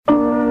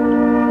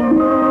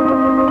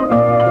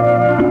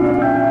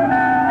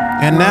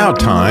And now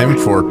time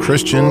for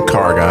Christian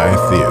Car Guy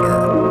Theater.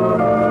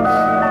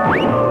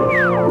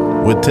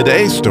 With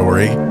today's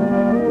story,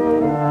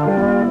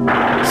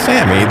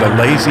 Sammy the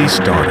Lazy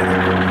Starter.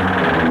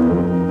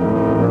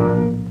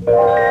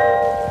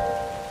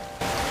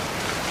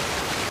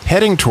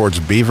 Heading towards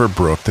Beaver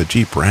Brook, the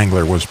Jeep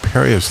Wrangler was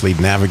perilously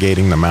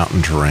navigating the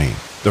mountain terrain.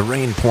 The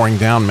rain pouring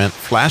down meant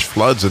flash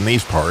floods in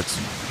these parts.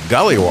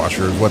 Gully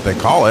washer is what they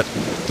call it.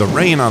 The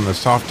rain on the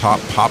soft top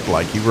popped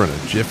like you were in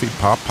a Jiffy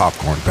Pop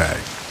popcorn bag.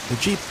 The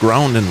Jeep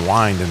groaned and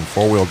whined in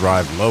four-wheel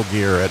drive low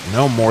gear at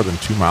no more than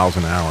 2 miles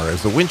an hour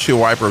as the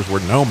windshield wipers were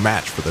no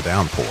match for the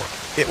downpour.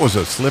 It was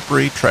a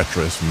slippery,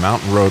 treacherous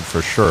mountain road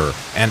for sure,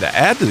 and to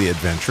add to the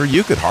adventure,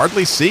 you could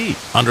hardly see.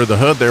 Under the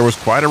hood there was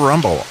quite a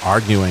rumble,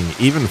 arguing,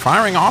 even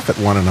firing off at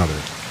one another,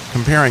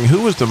 comparing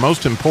who was the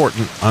most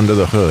important under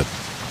the hood.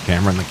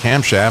 Cameron the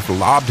camshaft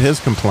lobbed his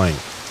complaint.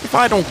 If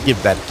I don't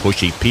give that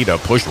pushy Pete a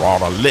push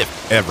rod a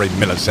lift every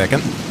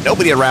millisecond,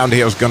 nobody around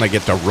here is going to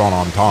get to run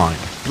on time.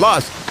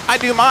 Plus, I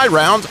do my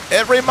rounds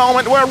every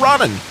moment we're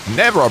running.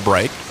 Never a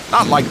break.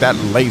 Not like that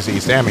lazy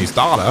Sammy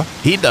Starter.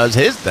 He does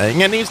his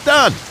thing and he's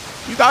done.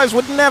 You guys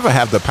would never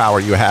have the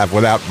power you have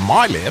without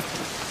my lift.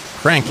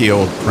 Cranky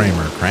old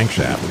Kramer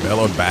crankshaft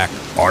bellowed back.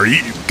 Are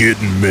you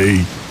kidding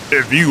me?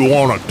 If you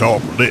want to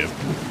talk lift,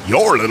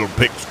 your little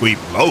pipsqueak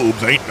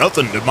lobes ain't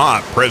nothing to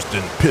my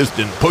Preston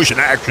piston pushing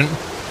action.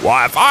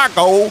 Why, if I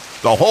go,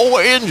 the whole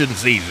engine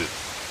sees it.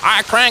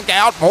 I crank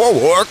out more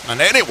work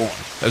than anyone,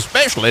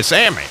 especially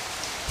Sammy.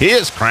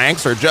 His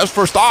cranks are just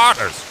for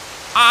starters.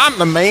 I'm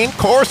the main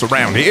course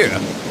around here.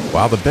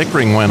 While the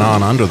bickering went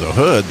on under the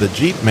hood, the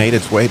Jeep made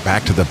its way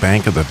back to the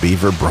bank of the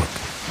Beaver Brook.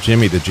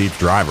 Jimmy, the Jeep's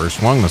driver,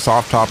 swung the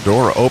soft-top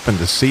door open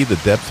to see the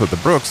depth of the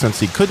brook since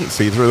he couldn't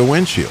see through the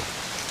windshield.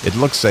 It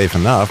looked safe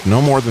enough,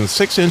 no more than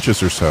 6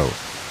 inches or so.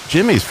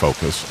 Jimmy's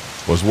focus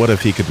was what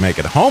if he could make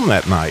it home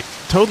that night,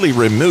 totally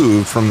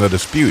removed from the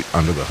dispute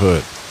under the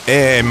hood.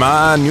 Hey,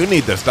 man, you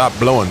need to stop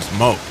blowing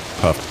smoke,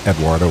 puffed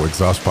Eduardo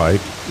exhaust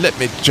pipe. Let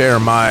me share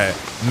my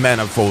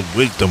manifold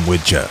wisdom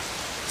with you.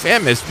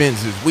 Sammy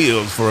spins his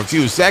wheels for a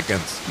few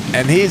seconds,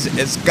 and he's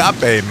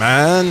escape,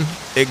 man.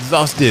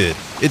 Exhausted.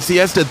 It's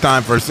siesta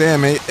time for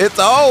Sammy. It's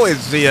always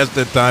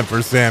siesta time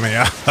for Sammy.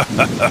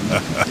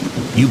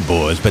 You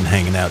boys been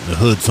hanging out in the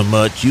hood so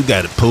much, you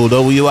got it pulled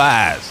over your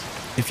eyes.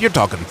 If you're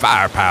talking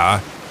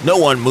firepower, no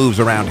one moves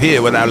around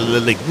here without a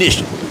little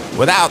ignition.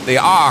 Without the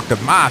arc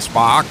of my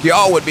spark,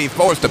 y'all would be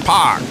forced to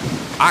park.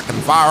 I can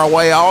fire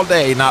away all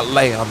day, not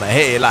lay on the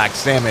hay like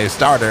Sammy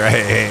Starter,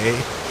 hey.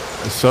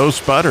 So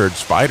sputtered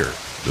Spider,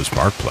 the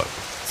spark plug.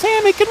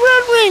 Sammy can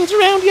run rings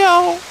around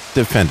y'all,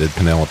 defended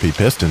Penelope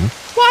Piston.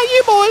 Why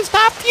you boys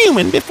stop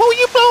fuming before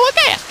you blow a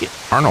gasket?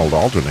 Arnold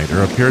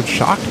Alternator appeared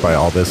shocked by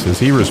all this as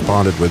he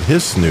responded with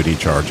his snooty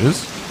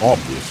charges.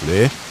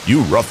 Obviously,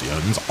 you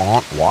ruffians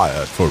aren't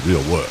wired for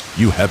real work.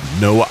 You have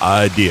no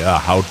idea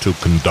how to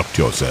conduct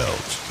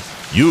yourselves.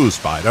 You,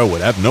 Spider, would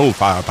have no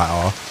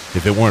firepower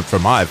if it weren't for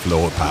my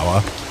flow of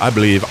power. I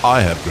believe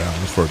I have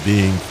grounds for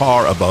being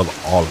far above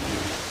all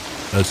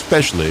of you,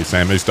 especially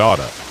Sammy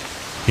Starter.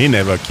 He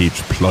never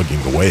keeps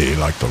plugging away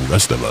like the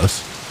rest of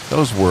us.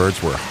 Those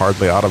words were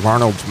hardly out of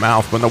Arnold's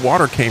mouth when the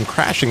water came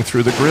crashing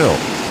through the grill.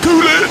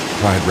 Cool it!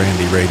 Cried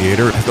Randy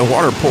Radiator as the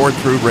water poured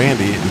through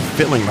Randy and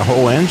filling the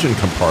whole engine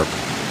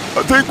compartment.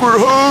 I think we're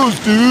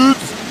hosed,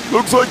 dudes.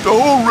 Looks like the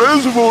whole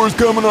reservoir's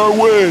coming our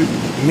way.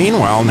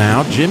 Meanwhile,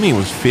 now, Jimmy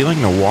was feeling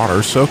the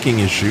water soaking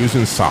his shoes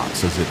and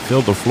socks as it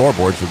filled the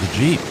floorboards of the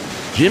Jeep.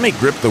 Jimmy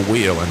gripped the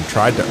wheel and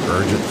tried to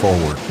urge it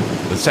forward.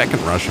 The second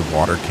rush of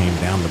water came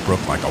down the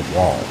brook like a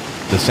wall.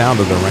 The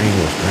sound of the rain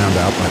was drowned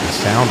out by the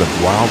sound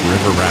of wild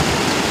river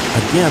rapids.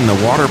 Again,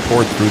 the water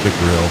poured through the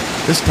grill,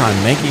 this time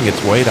making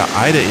its way to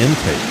Ida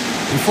intake.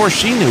 Before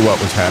she knew what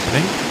was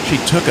happening,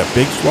 she took a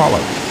big swallow.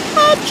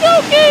 I'm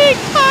choking!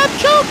 I'm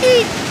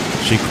choking!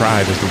 She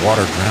cried as the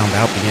water drowned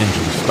out the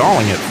engine,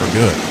 stalling it for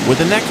good.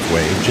 With the next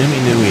wave, Jimmy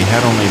knew he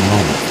had only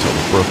moments till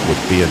the brook would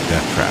be a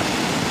death trap.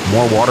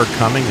 More water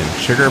coming and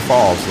Sugar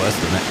Falls less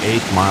than an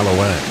 8-mile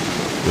away.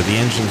 With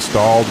the engine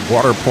stalled,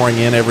 water pouring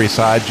in every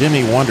side,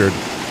 Jimmy wondered,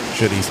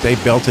 should he stay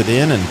belted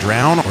in and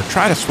drown or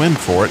try to swim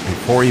for it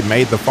before he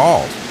made the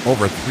falls,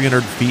 over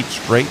 300 feet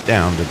straight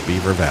down to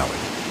Beaver Valley?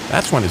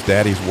 That's when his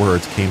daddy's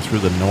words came through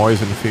the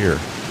noise and fear.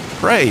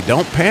 Pray,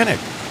 don't panic.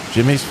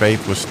 Jimmy's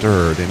faith was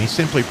stirred, and he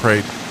simply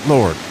prayed,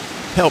 Lord,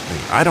 help me.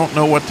 I don't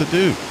know what to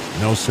do.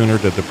 No sooner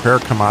did the prayer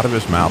come out of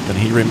his mouth than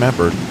he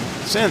remembered,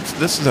 since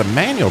this is a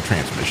manual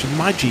transmission,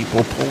 my Jeep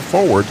will pull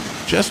forward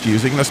just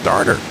using the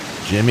starter.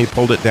 Jimmy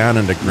pulled it down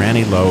into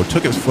granny low,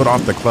 took his foot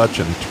off the clutch,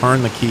 and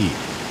turned the key.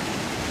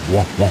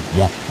 Wah, wah,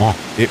 wah, wah.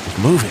 It was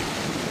moving.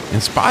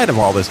 In spite of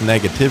all this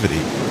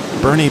negativity,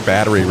 Bernie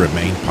Battery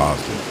remained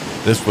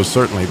positive. This was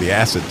certainly the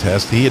acid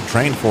test he had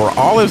trained for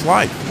all his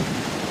life.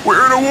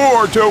 We're in a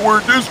war till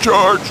we're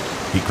discharged,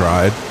 he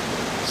cried.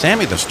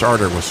 Sammy the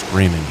Starter was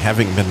screaming,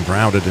 having been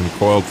grounded and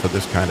coiled for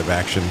this kind of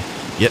action,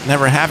 yet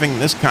never having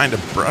this kind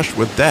of brush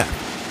with death.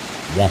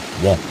 Womp,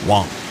 womp,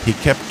 womp. He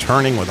kept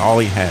turning with all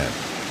he had.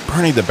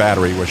 Bernie the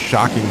Battery was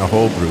shocking the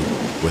whole group.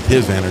 with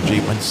his energy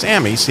when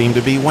Sammy seemed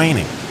to be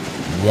waning.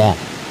 Womp,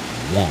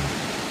 womp,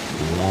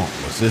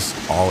 womp. Was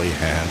this all he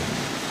had?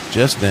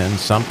 Just then,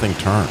 something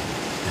turned.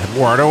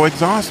 Eduardo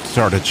Exhaust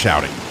started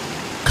shouting,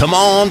 Come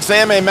on,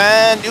 Sammy,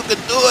 man, you can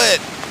do it.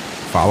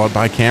 followed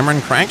by Cameron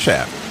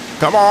Crankshaft.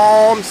 Come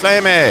on,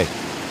 Sammy.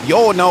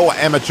 You're no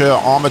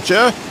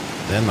amateur.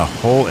 Then the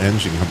whole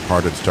engine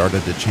compartment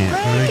started to chant,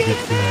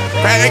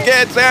 Crank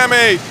it,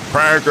 Sammy.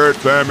 Crank it,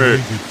 Sammy.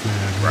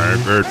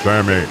 Crank it,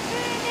 Sammy.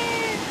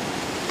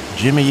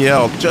 Jimmy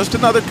yelled, just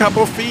another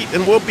couple feet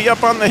and we'll be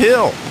up on the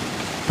hill.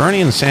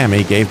 Bernie and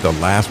Sammy gave the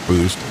last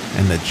boost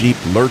and the Jeep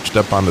lurched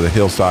up onto the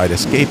hillside,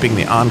 escaping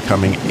the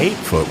oncoming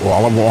 8-foot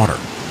wall of water.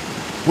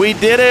 We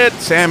did it,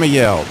 Sammy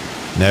yelled.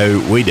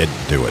 No, we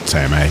didn't do it,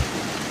 Sammy,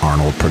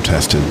 Arnold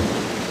protested.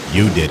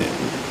 You did it.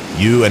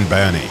 You and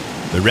Bernie.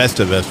 The rest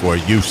of us were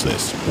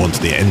useless once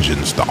the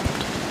engine stopped.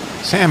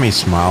 Sammy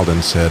smiled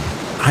and said,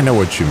 I know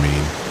what you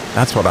mean.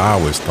 That's what I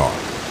always thought.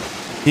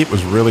 It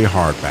was really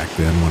hard back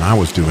then when I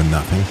was doing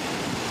nothing.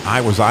 I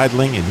was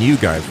idling and you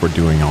guys were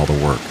doing all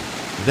the work.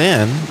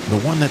 Then, the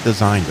one that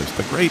designed us,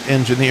 the great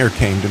engineer,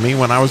 came to me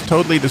when I was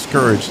totally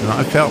discouraged and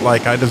I felt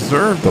like I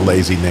deserved the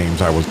lazy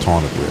names I was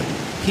taunted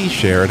with. He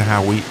shared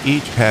how we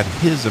each had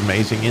his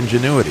amazing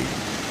ingenuity,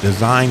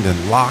 designed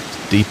and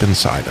locked deep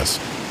inside us.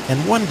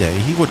 And one day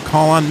he would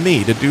call on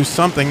me to do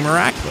something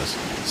miraculous,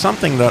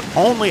 something that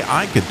only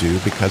I could do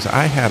because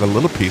I had a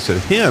little piece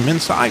of him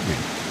inside me,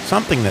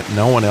 something that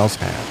no one else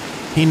had.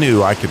 He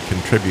knew I could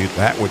contribute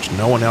that which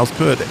no one else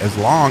could as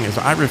long as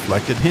I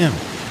reflected him,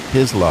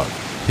 his love,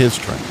 his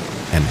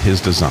strength, and his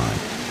design.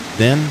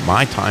 Then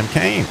my time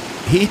came.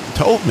 He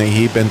told me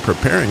he'd been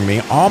preparing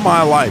me all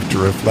my life to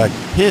reflect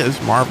his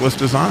marvelous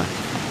design.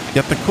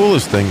 Yet the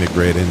coolest thing the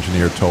great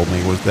engineer told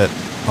me was that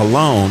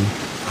alone,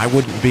 I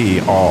wouldn't be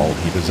all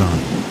he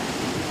designed.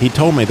 He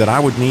told me that I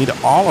would need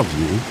all of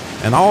you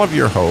and all of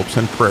your hopes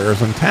and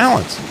prayers and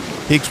talents.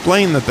 He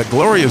explained that the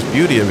glorious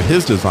beauty of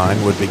his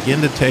design would begin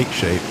to take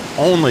shape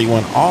only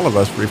when all of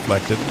us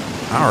reflected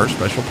our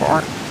special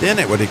part. Then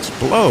it would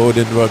explode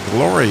into a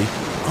glory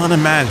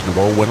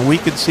unimaginable when we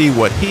could see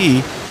what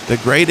he, the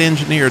great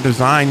engineer,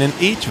 designed in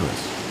each of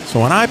us. So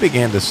when I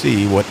began to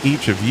see what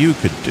each of you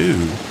could do,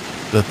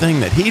 the thing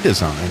that he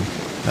designed,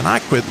 then I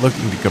quit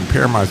looking to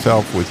compare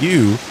myself with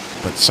you,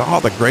 but saw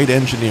the great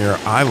engineer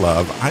I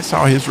love. I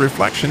saw his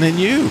reflection in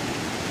you.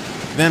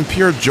 Then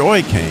pure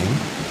joy came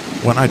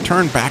when I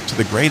turned back to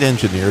the great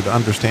engineer to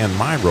understand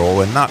my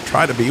role and not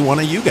try to be one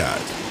of you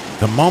guys.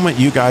 The moment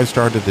you guys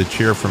started to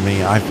cheer for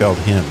me, I felt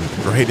him,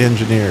 the great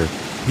engineer.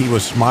 He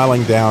was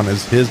smiling down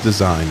as his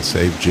design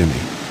saved Jimmy.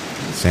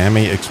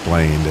 Sammy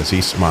explained as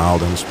he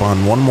smiled and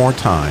spun one more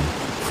time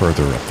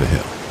further up the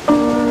hill.